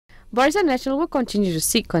Barisan Nasional will continue to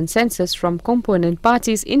seek consensus from component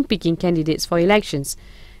parties in picking candidates for elections.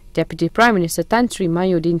 Deputy Prime Minister Tan Sri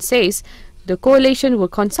Muhyiddin says the coalition will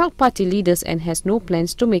consult party leaders and has no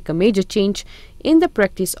plans to make a major change in the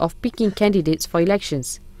practice of picking candidates for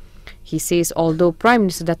elections. He says although Prime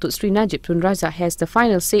Minister Datuk Sri Najib Tun Razak has the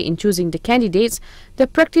final say in choosing the candidates, the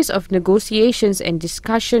practice of negotiations and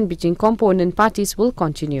discussion between component parties will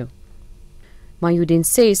continue. Muhyiddin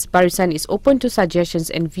says Barisan is open to suggestions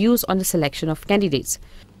and views on the selection of candidates.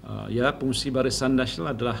 Fungsi Barisan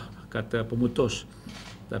Nasional adalah kata pemutus.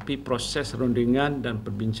 Tapi proses rundingan dan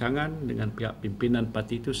perbincangan dengan pihak pimpinan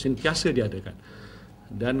parti itu sentiasa diadakan.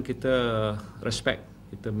 Dan kita respect,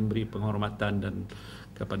 kita memberi penghormatan dan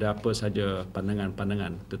kepada apa saja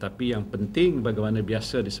pandangan-pandangan. Tetapi yang penting bagaimana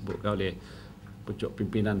biasa disebutkan oleh pucuk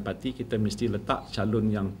pimpinan parti, kita mesti letak calon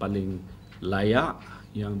yang paling layak,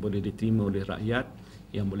 yang boleh diterima oleh rakyat,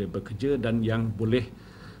 yang boleh bekerja dan yang boleh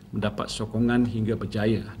mendapat sokongan hingga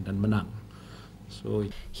berjaya dan menang.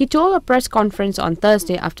 He told a press conference on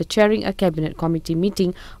Thursday after chairing a cabinet committee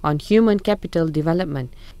meeting on human capital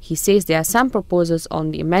development. He says there are some proposals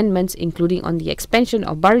on the amendments, including on the expansion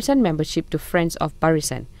of Barisan membership to Friends of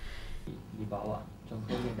Barisan.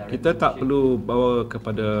 Kita tak perlu bawa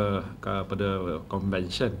kepada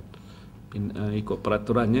convention. Ikut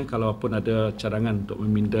peraturannya, kalaupun ada cadangan untuk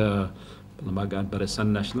meminda Perlembagaan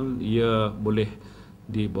Barisan Nasional, ia boleh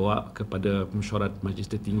dibawa kepada mesyuarat Majlis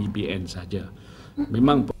Tertinggi BN saja.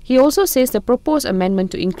 He also says the proposed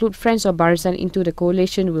amendment to include Friends of Barisan into the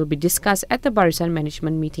coalition will be discussed at the Barisan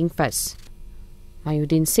management meeting first.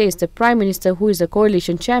 Muhyiddin says the Prime Minister, who is the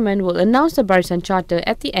coalition chairman, will announce the Barisan Charter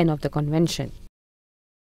at the end of the convention.